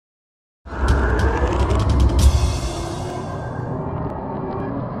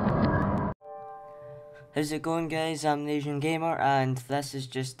How's it going, guys? I'm the Asian Gamer, and this is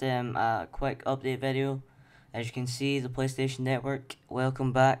just a quick update video. As you can see, the PlayStation Network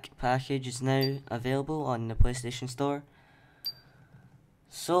Welcome Back package is now available on the PlayStation Store.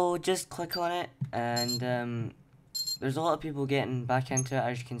 So just click on it, and there's a lot of people getting back into it.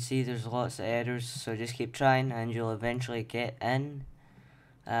 As you can see, there's lots of errors, so just keep trying, and you'll eventually get in.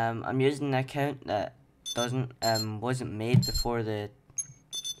 I'm using an account that wasn't made before the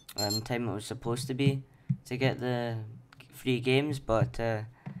time it was supposed to be to get the free games, but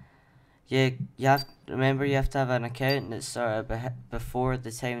you have to remember you have to have an account that's sort of before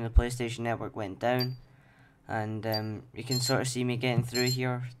the time the PlayStation Network went down, and you can sort of see me getting through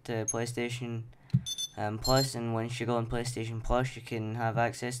here to PlayStation Plus, and once you go on PlayStation Plus, you can have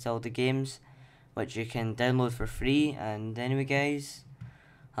access to all the games, which you can download for free. And anyway, guys,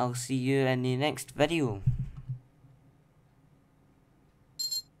 I'll see you in the next video.